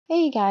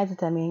Hey guys,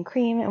 it's Emmy and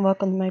Cream, and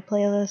welcome to my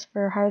playlist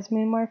for Harvest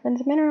Moon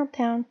Morphins Mineral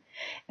Town.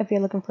 If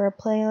you're looking for a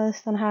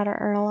playlist on how to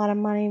earn a lot of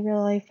money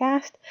really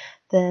fast,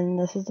 then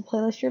this is the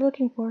playlist you're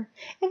looking for.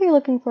 If you're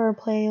looking for a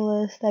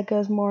playlist that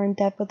goes more in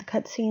depth with the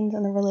cutscenes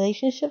and the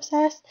relationship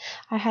sass,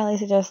 I highly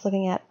suggest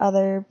looking at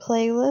other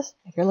playlists.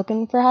 If you're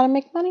looking for how to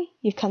make money,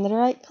 you've come to the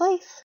right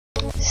place.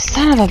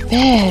 Son of a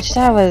bitch,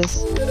 that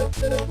was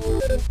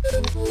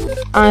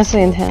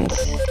honestly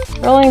intense.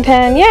 Rolling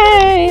pin,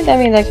 yay! That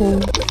means I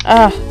can,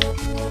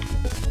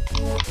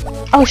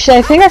 oh shit,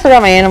 I think I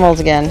forgot my animals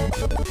again.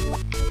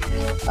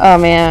 Oh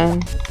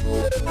man.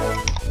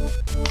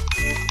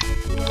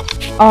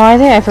 Oh, I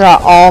think I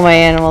forgot all my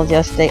animals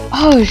yesterday.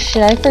 Oh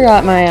shit, I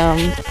forgot my,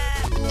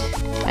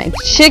 my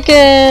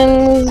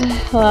chickens.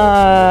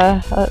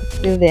 Let's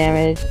do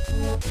damage.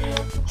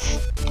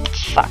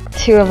 Fuck,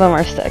 2 of them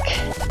are sick.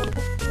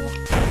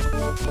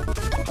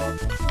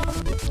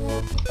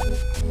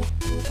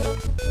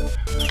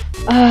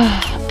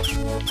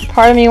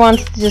 Part of me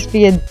wants to just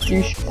be a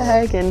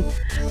douchebag and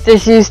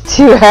just use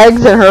 2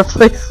 eggs and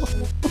replace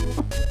them.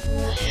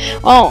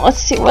 Well, let's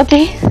see what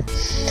they...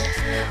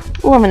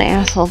 Oh, I'm an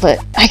asshole, but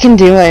I can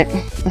do it. I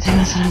think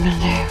that's what I'm gonna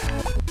do.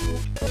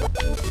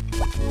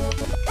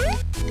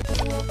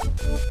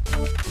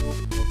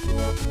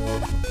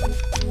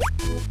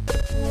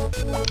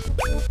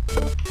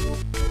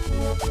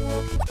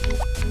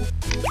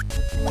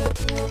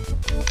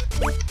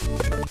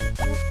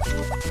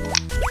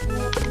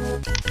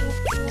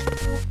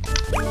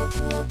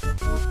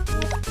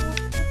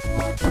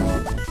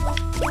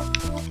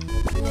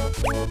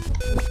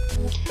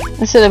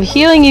 Instead of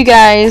healing you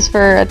guys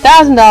for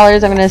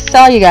 $1,000, I'm gonna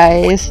sell you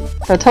guys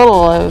for a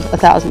total of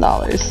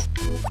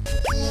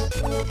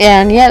 $1,000.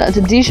 And yeah, that's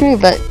a douche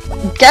move, but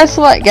guess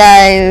what,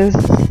 guys?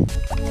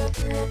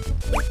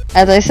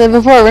 As I said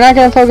before, we're not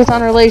gonna focus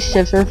on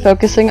relationships, we're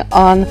focusing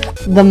on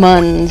the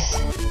Muns.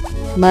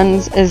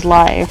 Muns is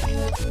life.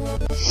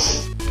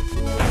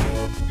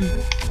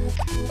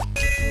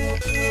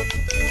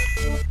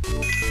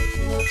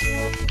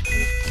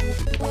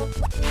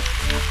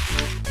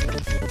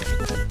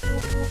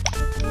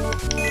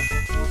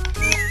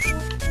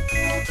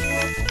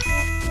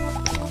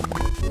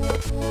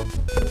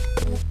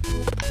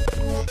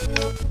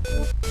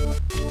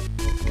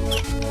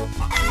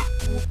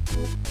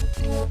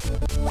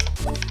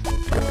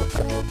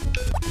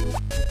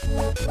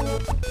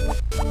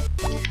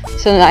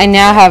 So I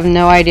now have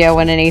no idea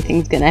when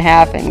anything's gonna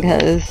happen,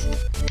 because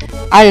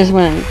I just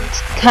went and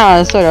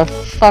kind of sort of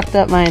fucked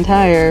up my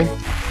entire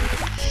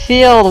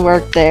field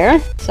work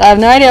there. So I have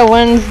no idea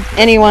when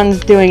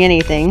anyone's doing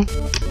anything.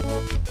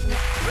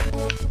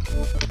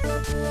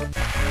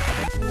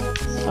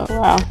 So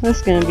wow, this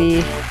is gonna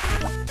be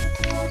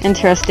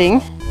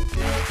interesting,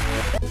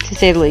 to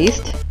say the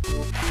least.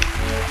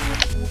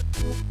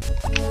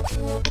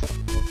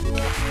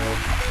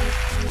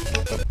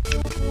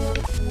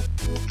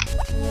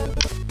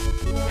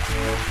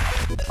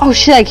 Oh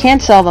shit, I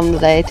can't sell them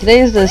today. Today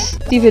is the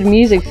stupid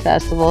music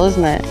festival,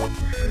 isn't it?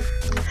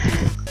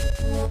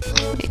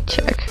 Let me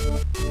check.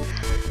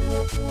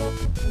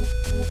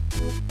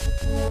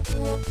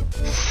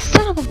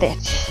 Son of a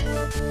bitch.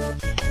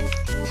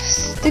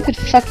 Stupid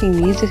fucking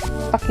music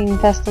fucking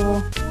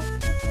festival.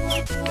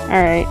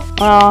 Alright,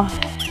 well...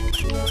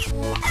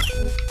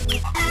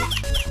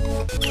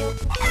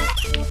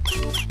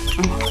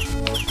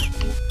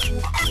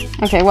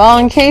 Okay, well,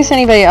 in case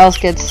anybody else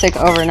gets sick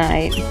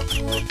overnight...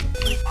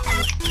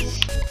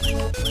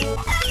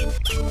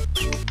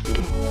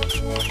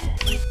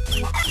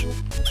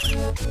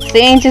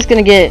 They ain't just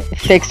gonna get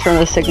fixed from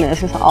the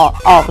sickness all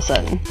of a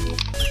sudden.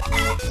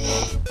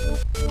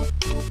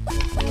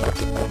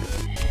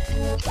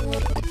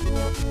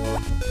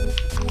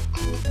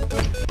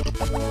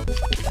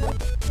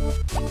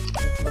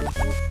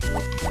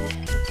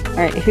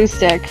 Alright, who's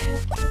sick?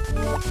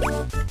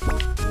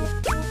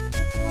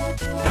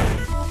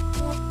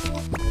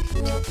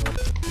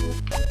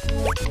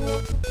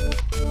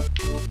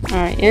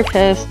 Alright, you're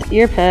pissed.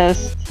 You're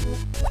pissed.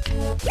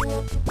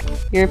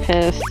 You're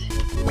pissed.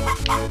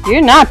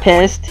 You're not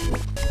pissed.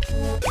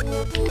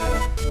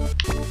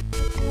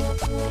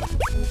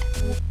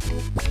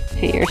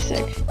 Okay, you're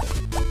sick.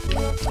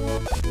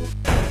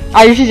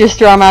 Oh, you should just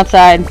throw him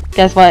outside.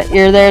 Guess what?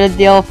 You're there to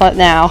deal with it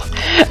now.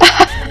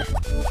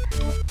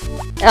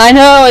 I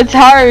know it's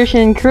harsh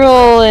and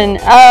cruel and,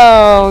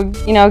 oh,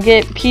 you know,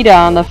 get PETA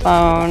on the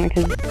phone,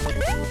 because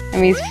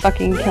Emmy's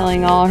fucking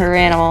killing all her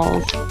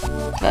animals.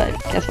 But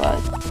guess what?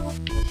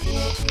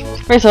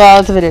 First of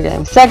all, it's a video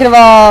game. Second of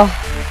all,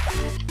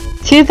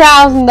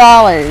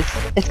 $2,000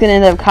 it's gonna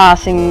end up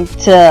costing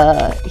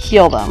to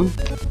heal them.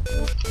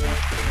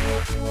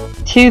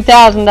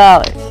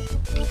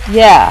 $2,000.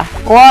 Yeah.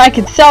 Or I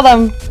could sell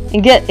them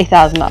and get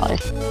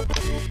 $1,000.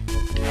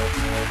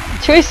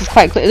 The choice is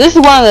quite clear. This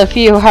is one of the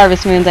few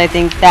Harvest Moons, I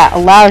think, that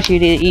allows you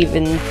to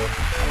even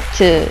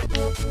to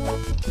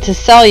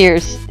sell your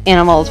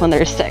animals when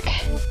they're sick.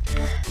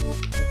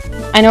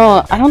 I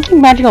don't think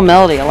Magical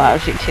Melody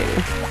allows you to.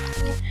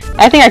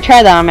 I think I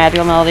tried that on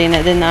Magical Melody and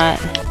it did not.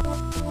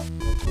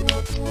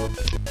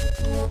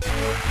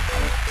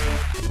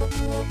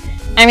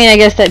 I mean, I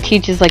guess that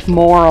teaches like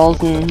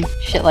morals and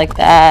shit like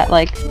that.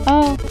 Like,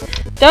 oh,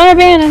 don't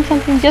abandon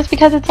something just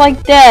because it's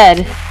like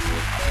dead.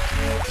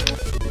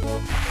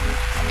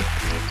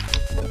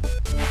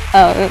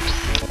 Oh, oops.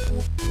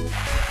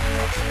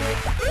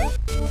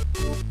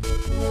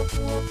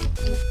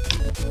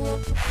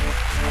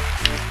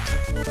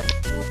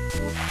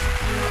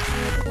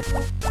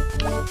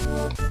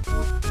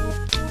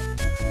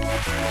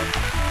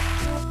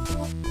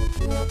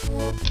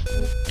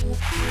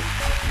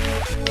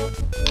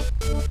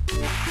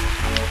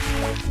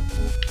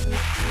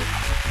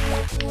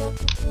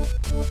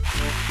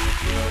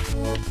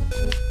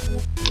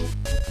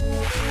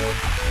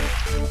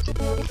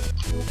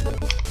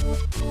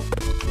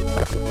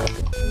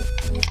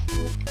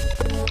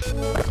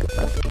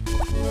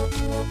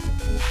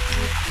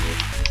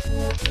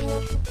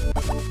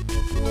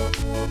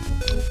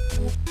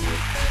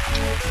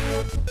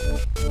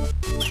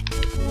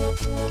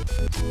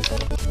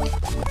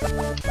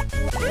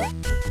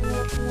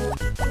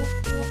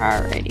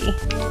 Alrighty.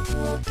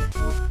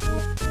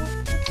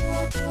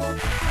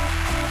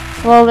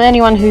 Well,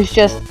 anyone who's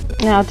just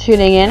now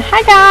tuning in,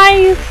 hi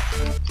guys!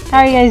 How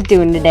are you guys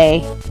doing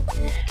today?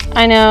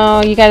 I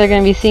know you guys are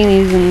going to be seeing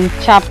these in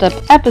chopped up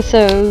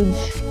episodes,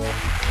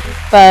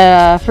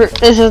 but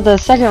this is the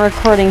second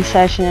recording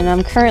session, and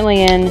I'm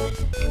currently in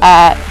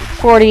at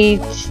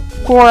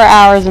 44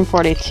 hours and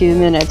 42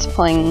 minutes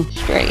playing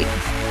straight.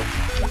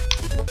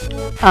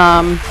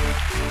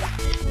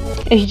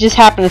 If you just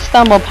happen to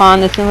stumble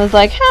upon this and was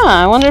like, huh,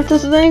 I wonder if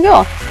this is any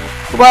good.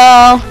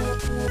 Well,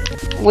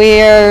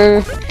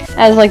 we're,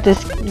 as like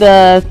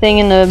the thing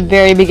in the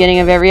very beginning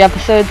of every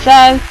episode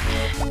says,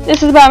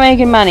 this is about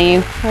making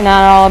money. We're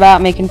not all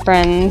about making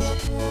friends.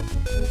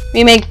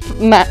 We make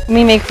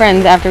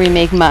friends after we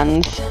make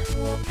muns.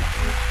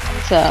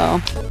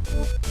 So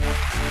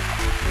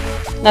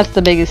that's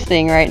the biggest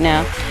thing right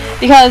now.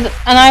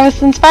 And I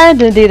was inspired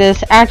to do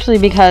this actually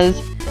because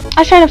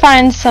I was trying to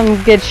find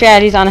some good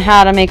strategies on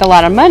how to make a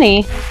lot of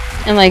money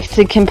and like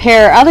to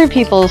compare other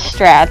people's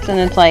strats, and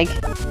it's like,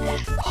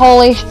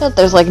 holy shit,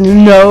 there's like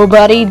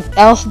nobody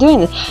else doing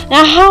this.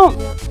 Now how...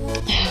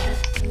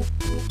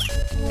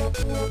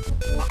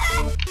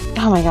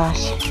 Oh my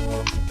gosh.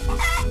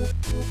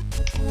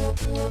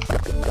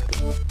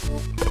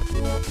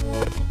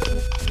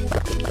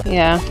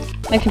 Yeah,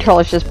 my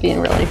controller's just being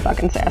really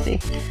fucking sassy.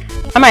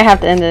 I might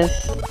have to end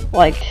this,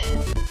 like,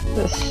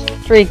 this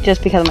streak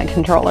just because of my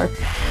controller.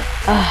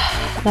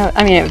 No,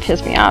 I mean, it would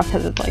piss me off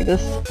because it's like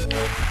this.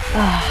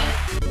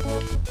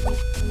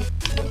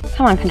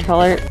 Come on,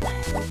 controller.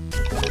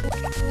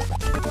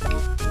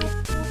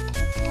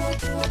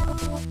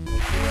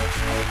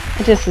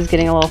 It just is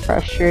getting a little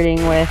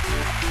frustrating with...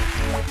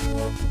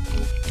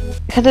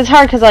 Because it's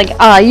hard because, like,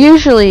 I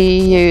usually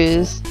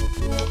use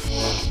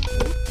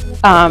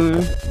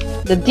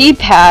the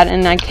D-pad,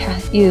 and I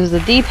use the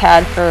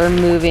D-pad for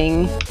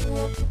moving,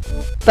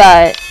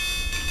 but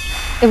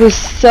it was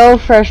so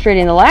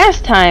frustrating the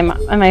last time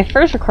on my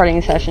first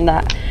recording session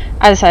that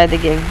I decided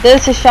to give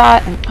this a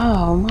shot, and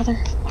oh,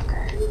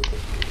 motherfucker.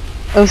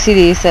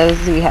 OCD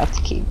says we have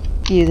to keep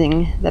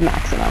using the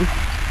maximum.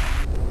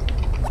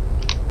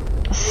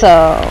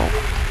 So,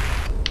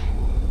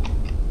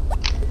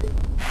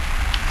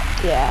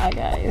 yeah,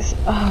 guys.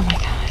 Oh my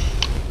gosh.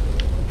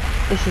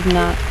 This is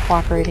not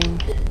cooperating.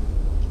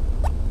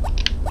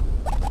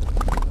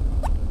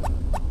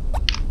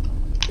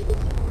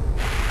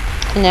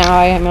 Now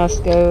I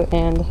must go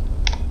and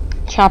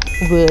chop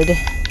wood.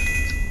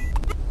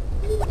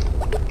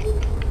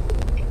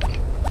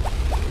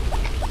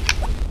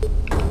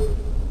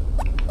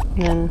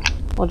 And then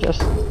we'll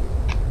just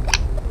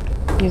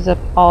use up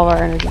all of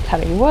our energy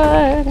cutting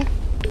wood.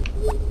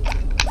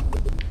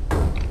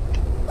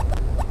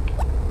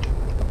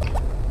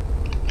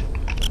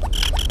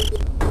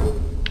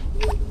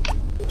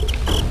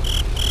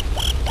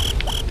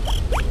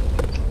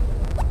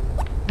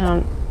 I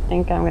don't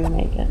think I'm gonna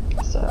make it,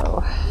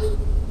 so...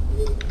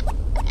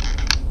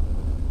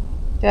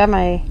 Do I have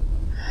my...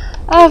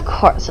 Of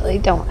course I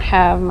don't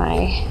have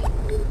my...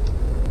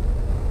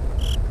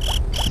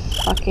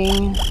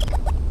 fucking...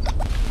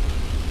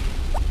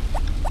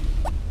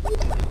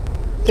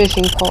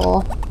 fishing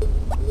pole.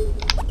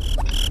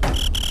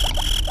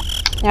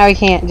 Now we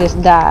can't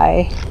just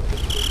die.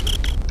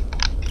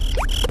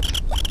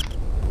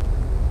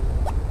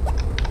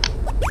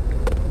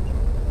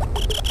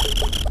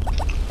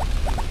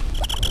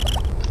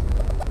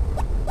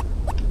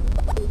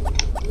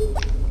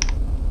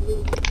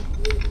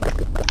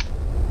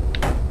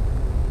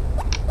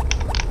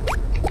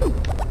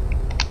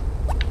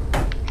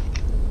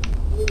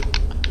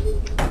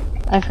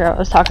 I forgot what I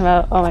was talking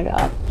about. Oh my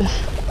god.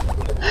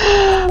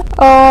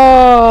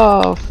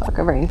 Oh, fuck,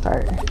 a brain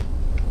fart.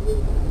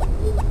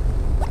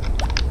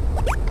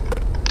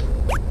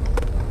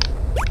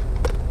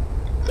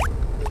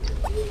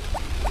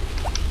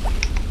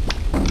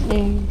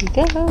 There we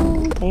go,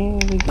 there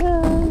we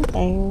go,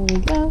 there we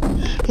go.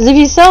 Because if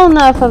you sell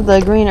enough of the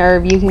green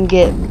herb, you can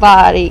get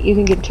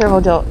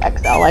turbo jolt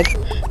XL. Like,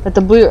 but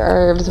the blue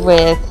herbs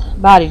with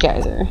body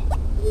geyser.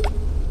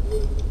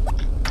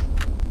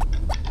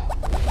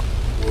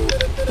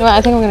 You know what,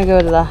 I think I'm gonna go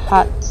to the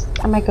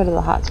I might go to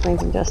the hot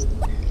springs and just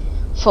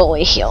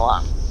fully heal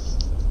up.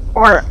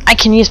 Or I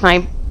can use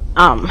my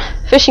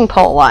fishing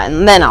pole a lot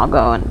and then I'll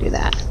go and do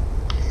that.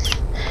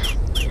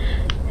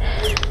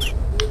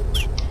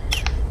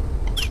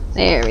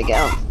 There we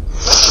go.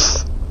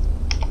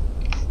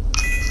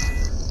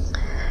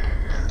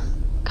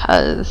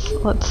 Cause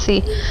let's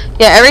see.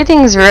 Yeah,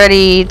 everything's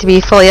ready to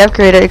be fully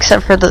upgraded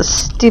except for the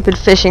stupid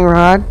fishing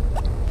rod.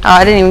 Oh,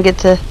 I didn't even get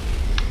to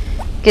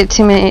get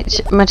too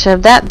much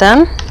of that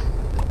done.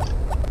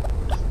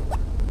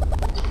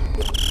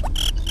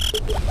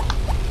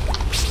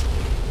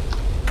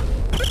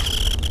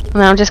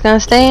 And I'm just gonna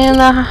stay in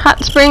the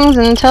hot springs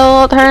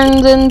until it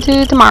turns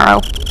into tomorrow.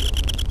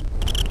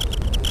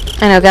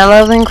 I know, gotta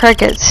love them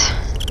crickets.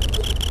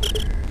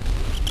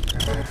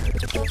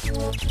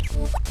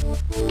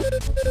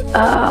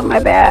 Oh, my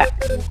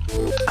back.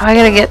 I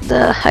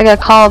gotta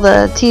call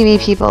the TV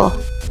people.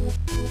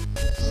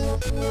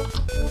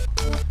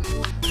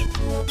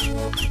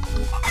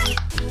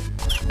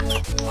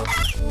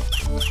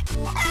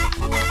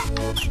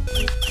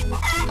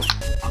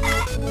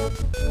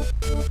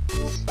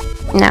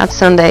 Now it's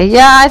Sunday.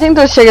 Yeah, I think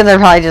those chickens are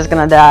probably just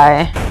gonna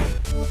die.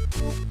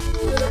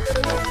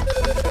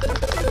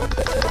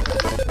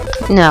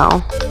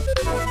 No.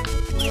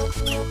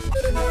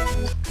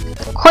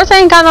 Of course I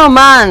ain't got no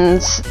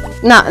mines.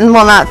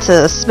 Not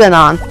to spin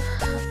on.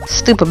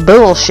 Stupid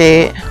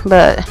bullshit,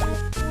 but...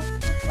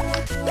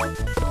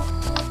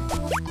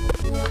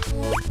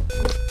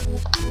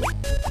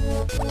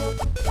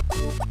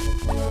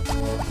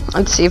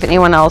 Let's see if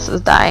anyone else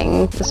is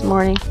dying this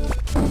morning.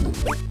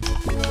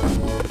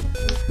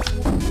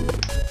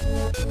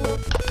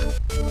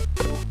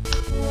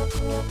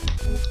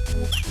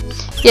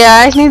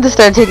 Yeah, I need to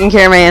start taking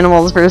care of my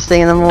animals first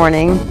thing in the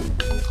morning.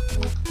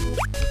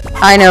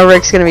 I know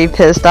Rick's gonna be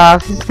pissed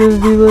off. He's gonna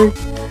be like,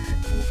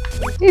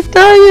 "You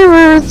thought you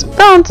were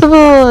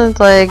responsible." And it's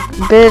like,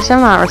 bitch,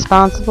 I'm not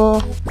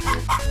responsible.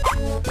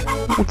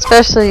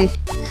 Especially...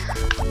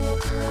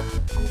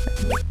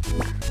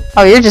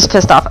 Oh, you're just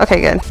pissed off. Okay,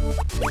 good.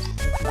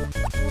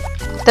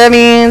 That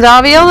means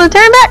I'll be able to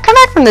come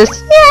back from this.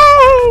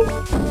 Yay!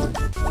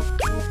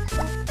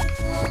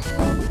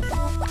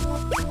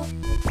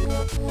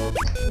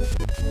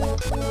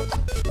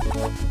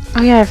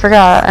 Oh yeah, I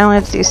forgot. I only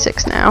have to do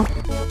 6 now.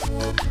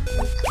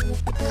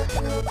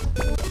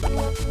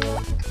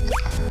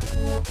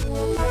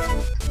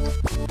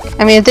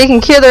 I mean, if they can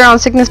cure their own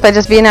sickness by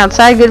just being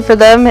outside, good for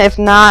them. If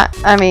not,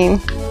 I mean...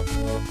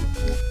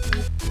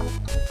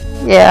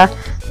 Yeah.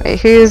 Wait,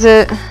 who is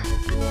it?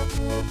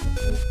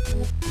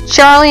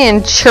 Charlie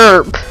and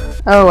Chirp.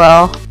 Oh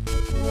well.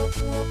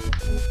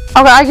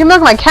 Okay, I can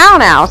milk my cow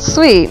now.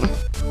 Sweet.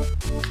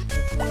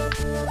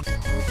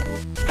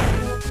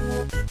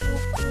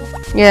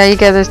 Yeah, you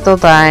guys are still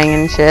dying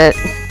and shit.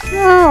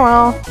 Oh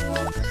well.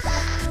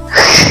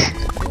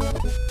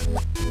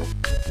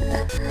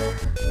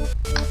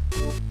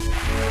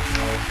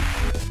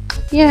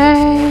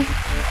 Yay!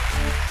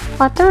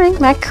 Watering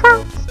my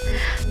crops.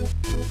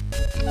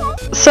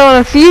 So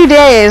in a few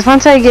days,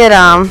 once I get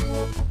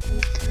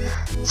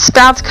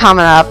sprouts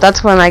coming up,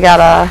 that's when I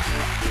gotta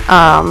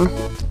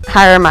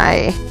hire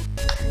my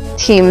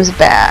teams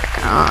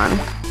back on.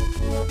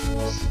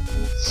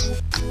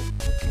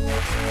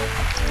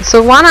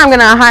 So one I'm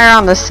gonna hire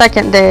on the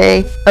 2nd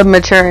day of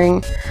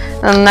maturing,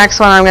 and the next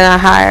one I'm gonna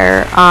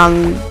hire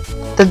on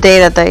the day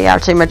that they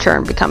actually mature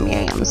and become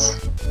yams.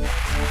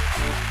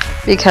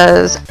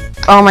 Because,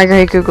 oh my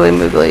great googly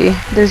moogly,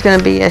 there's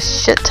gonna be a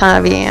shit ton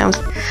of yams.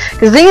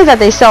 Because the thing is that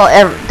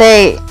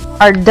they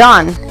are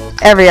done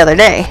every other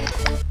day.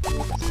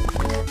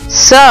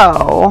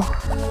 So,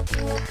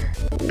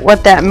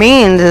 what that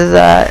means is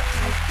that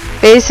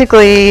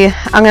basically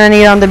I'm gonna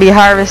need them to be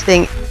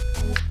harvesting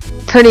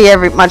pretty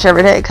much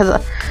every day,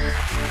 because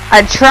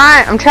I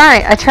try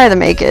to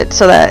make it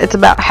so that it's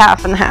about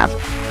half and half,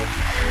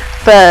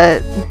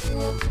 but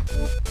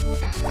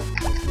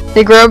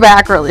they grow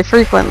back really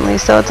frequently,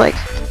 so it's like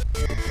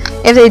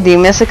if they do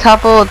miss a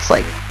couple, it's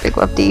like big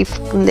whoop-dee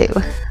do.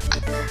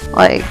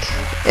 Like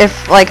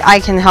if I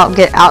can help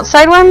get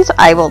outside ones,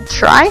 I will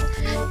try.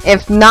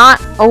 If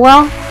not, oh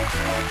well.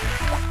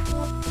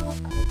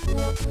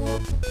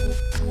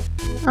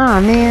 Oh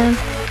man,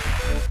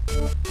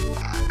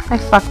 I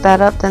fucked that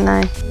up, didn't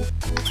I?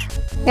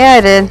 Yeah,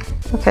 I did.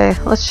 Okay,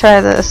 let's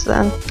try this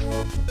then.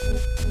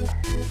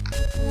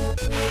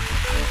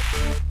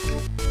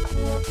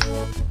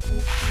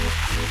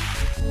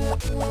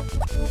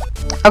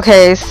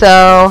 Okay,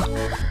 so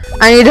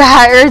I need to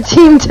hire a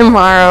team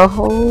tomorrow.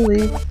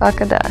 Holy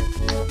fuck a duck.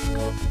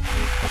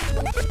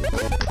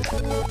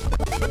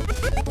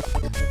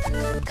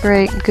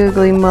 Great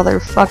googly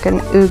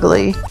motherfucking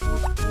oogly.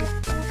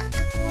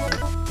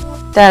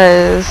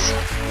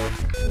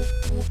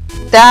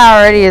 That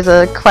already is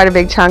quite a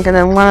big chunk, and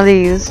then one of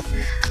these,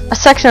 a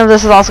section of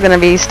this is also going to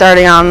be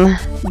starting on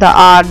the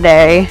odd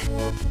day,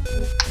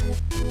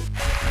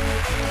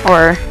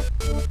 or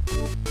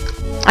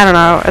I don't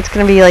know, it's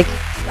gonna be like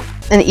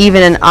an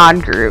even and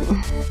odd group.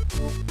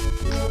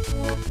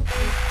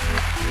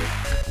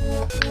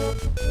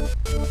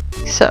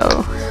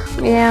 So,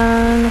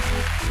 yeah.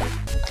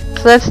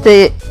 So that's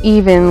the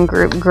even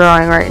group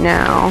growing right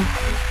now.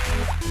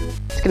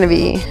 It's gonna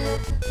be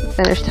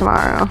finished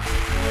tomorrow.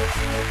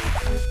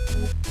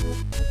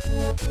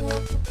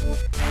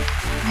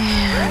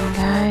 Man,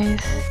 guys.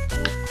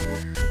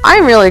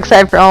 I'm really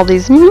excited for all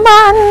these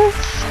months.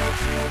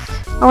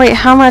 Oh wait,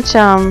 how much,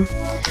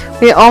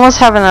 we almost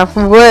have enough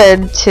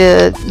wood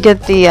to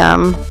get the,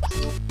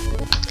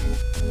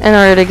 in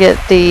order to get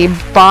the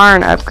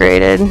barn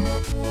upgraded.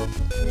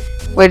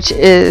 Which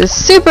is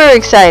super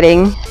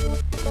exciting.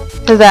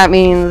 Because that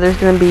means there's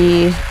gonna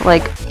be,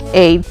 like,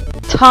 a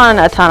ton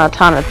of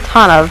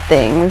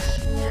things.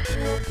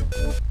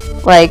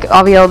 Like,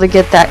 I'll be able to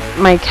get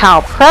my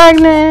cow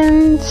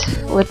pregnant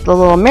with the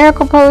little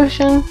miracle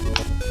potion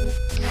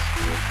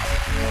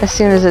as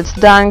soon as it's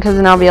done, because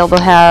then I'll be able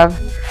to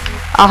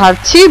I'll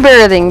have 2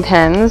 birthing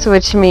pens,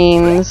 which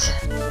means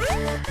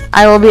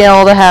I will be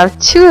able to have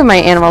 2 of my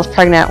animals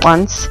pregnant at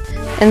once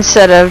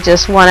instead of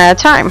just 1 at a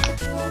time,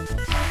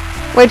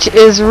 which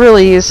is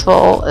really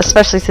useful,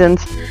 especially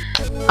since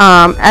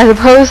as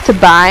opposed to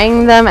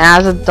buying them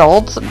as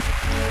adults,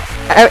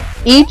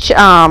 each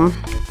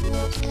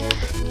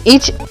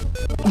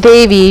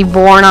baby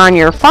born on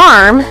your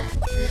farm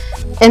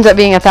ends up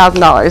being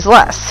 $1,000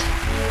 less.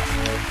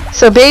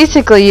 So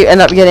basically you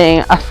end up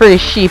getting a free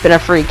sheep and a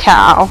free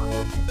cow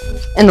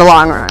in the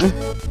long run.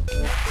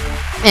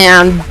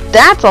 And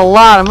that's a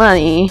lot of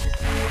money.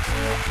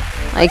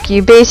 Like,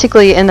 you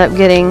basically end up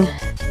getting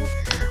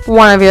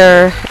one of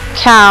your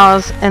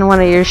cows and one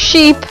of your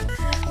sheep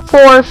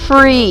for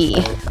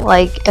free.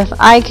 Like, if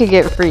I could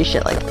get free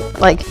shit like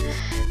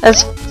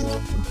that's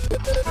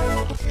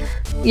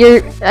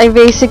I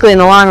basically in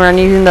the long run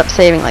you end up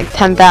saving like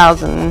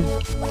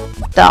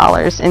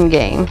 $10,000 in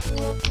game.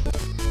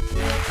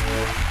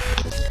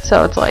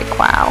 So it's like,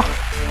 wow.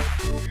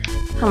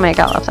 How many I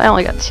got left? I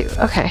only got 2.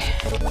 Okay.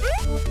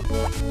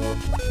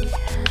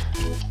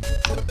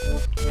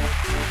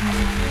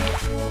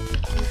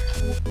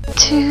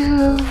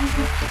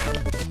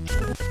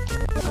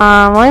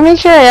 Let me make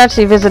sure I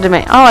actually visited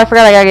my... Oh, I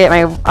forgot I gotta get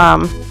my,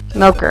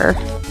 milker.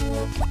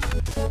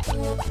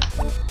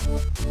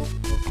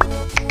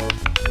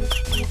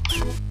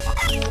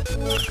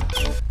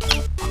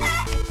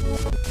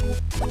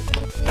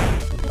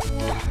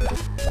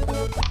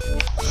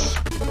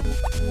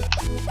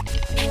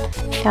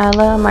 Gotta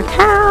love my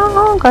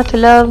cow, got to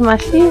love my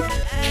sheep.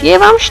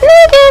 Give 'em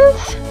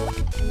sniggins!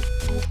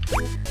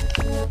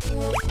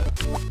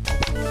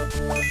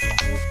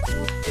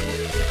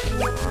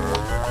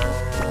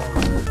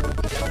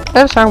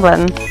 Oops, wrong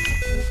button.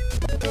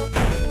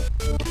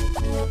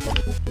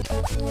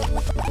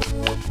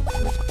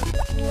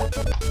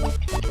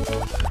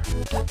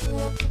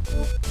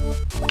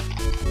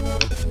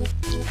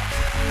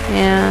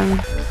 And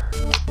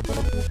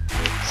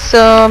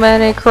so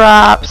many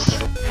crops.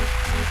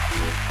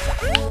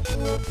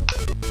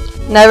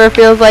 Never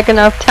feels like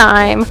enough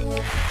time.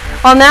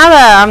 Well, now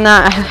that I'm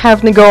not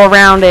having to go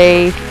around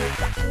a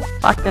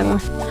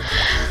fucking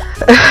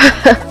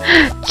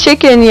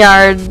chicken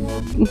yard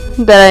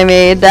that I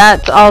made,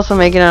 that's also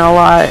making it a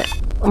lot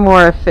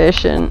more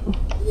efficient.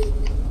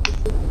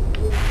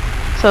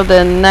 So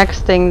the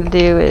next thing to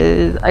do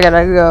is I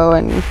gotta go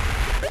and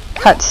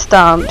cut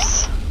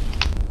stumps.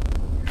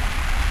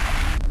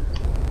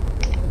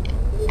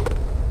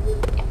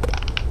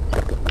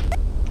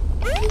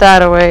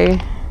 That way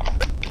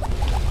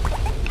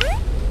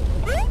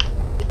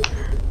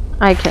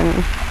I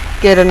can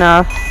get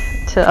enough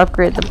to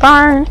upgrade the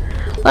barn.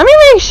 Let me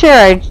make sure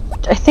I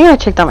think I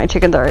checked out my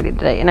chickens already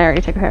today, and I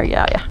already took care of,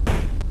 yeah.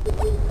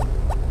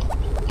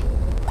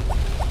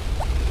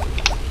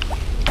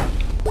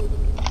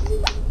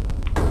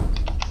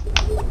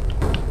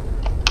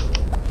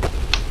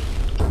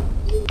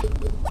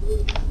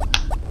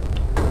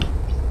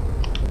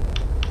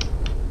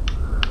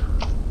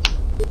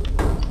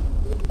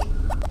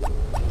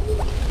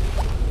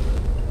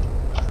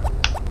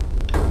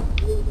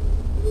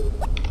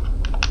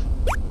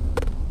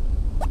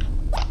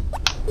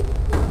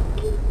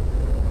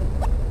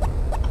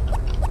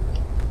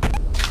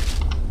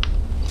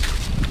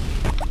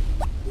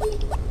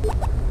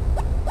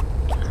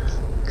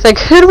 I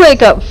could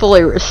wake up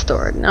fully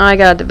restored. Now I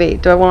gotta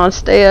debate. Do I want to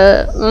stay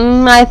at...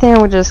 I think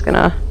we're just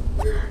gonna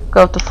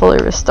go up to fully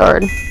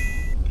restored.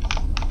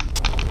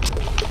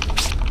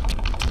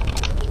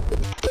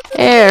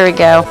 There we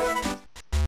go.